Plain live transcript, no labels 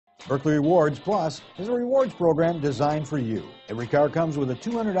Buerkle Rewards Plus is a rewards program designed for you. Every car comes with a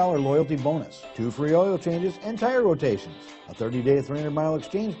 $200 loyalty bonus, 2 free oil changes and tire rotations, a 30-day 300-mile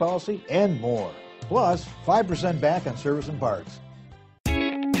exchange policy, and more. Plus, 5% back on service and parts.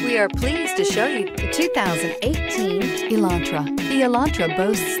 We are pleased to show you the 2018 Elantra. The Elantra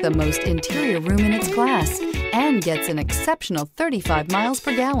boasts the most interior room in its class and gets an exceptional 35 miles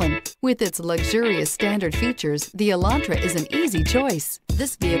per gallon. With its luxurious standard features, the Elantra is an easy choice.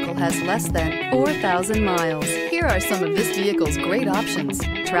 This vehicle has less than 4,000 miles. Here are some of this vehicle's great options: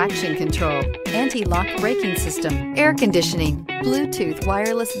 traction control, anti-lock braking system, air conditioning, Bluetooth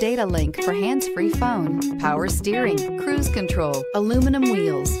wireless data link for hands-free phone, power steering, cruise control, aluminum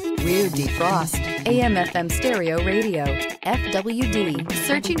wheels, rear defrost, AM/FM stereo radio, FWD.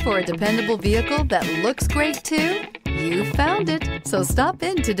 Searching for a dependable vehicle that looks great too? You found it, so stop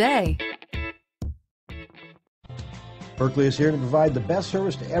in today. Buerkle is here to provide the best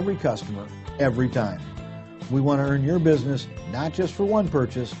service to every customer, every time. We want to earn your business, not just for one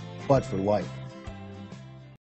purchase, but for life.